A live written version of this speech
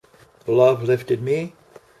Love Lifted Me,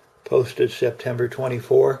 posted September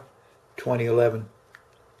 24, 2011.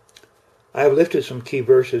 I have lifted some key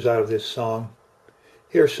verses out of this song.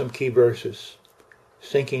 Here are some key verses.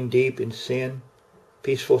 Sinking deep in sin,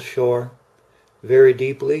 peaceful shore, very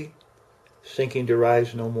deeply, sinking to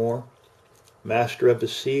rise no more. Master of the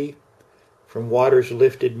sea, from waters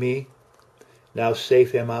lifted me, now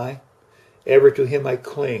safe am I. Ever to him I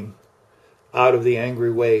cling, out of the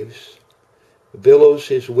angry waves. Billows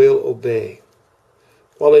his will obey.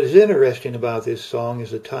 What is interesting about this song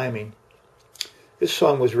is the timing. This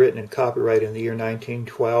song was written and copyrighted in the year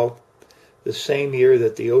 1912, the same year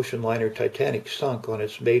that the ocean liner Titanic sunk on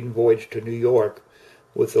its maiden voyage to New York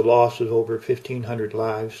with the loss of over 1,500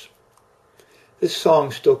 lives. This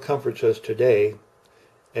song still comforts us today,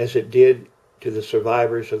 as it did to the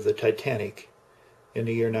survivors of the Titanic in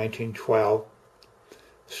the year 1912.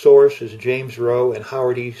 Source is James Rowe and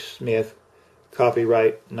Howard E. Smith,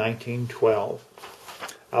 copyright 1912.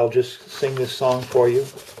 I'll just sing this song for you,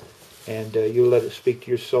 and you let it speak to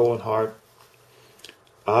your soul and heart.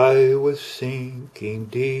 I was sinking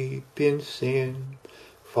deep in sin,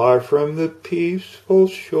 far from the peaceful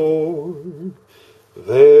shore,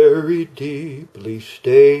 very deeply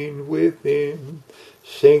stained within,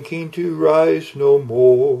 sinking to rise no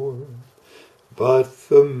more. But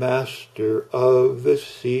the master of the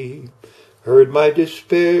sea heard my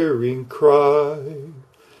despairing cry.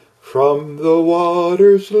 From the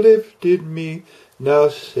waters lifted me, now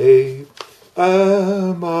safe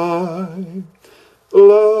am I.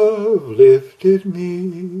 Love lifted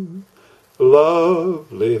me,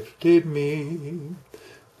 love lifted me.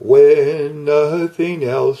 When nothing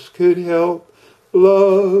else could help,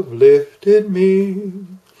 love lifted me.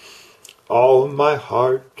 All my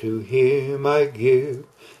heart to him I give,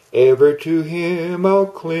 ever to him I'll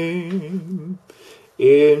cling.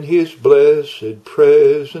 In his blessed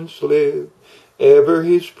presence live, ever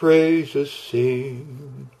his praises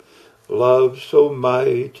sing. Love so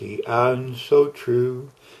mighty and so true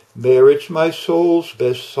merits my soul's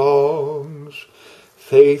best songs.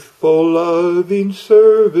 Faithful, loving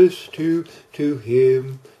service to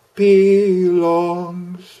him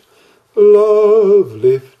belongs. Love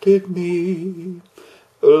lifted me,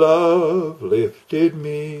 love lifted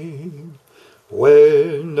me.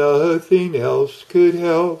 When nothing else could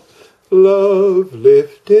help, love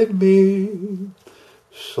lifted me.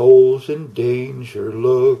 Souls in danger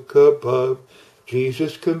look above,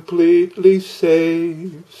 Jesus completely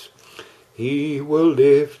saves. He will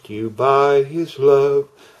lift you by his love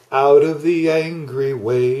out of the angry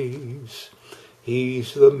waves.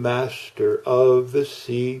 He's the master of the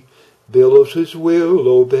sea, billows his will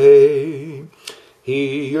obey.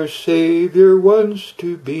 He, your Savior, wants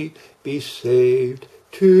to be saved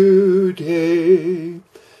today.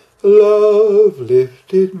 Love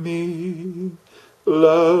lifted me,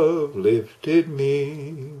 love lifted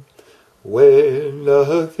me. When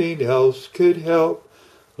nothing else could help,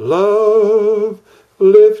 love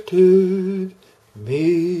lifted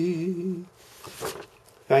me.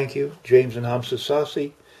 Thank you. James and Hamsa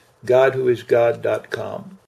Sasi, GodWhoIsGod.com.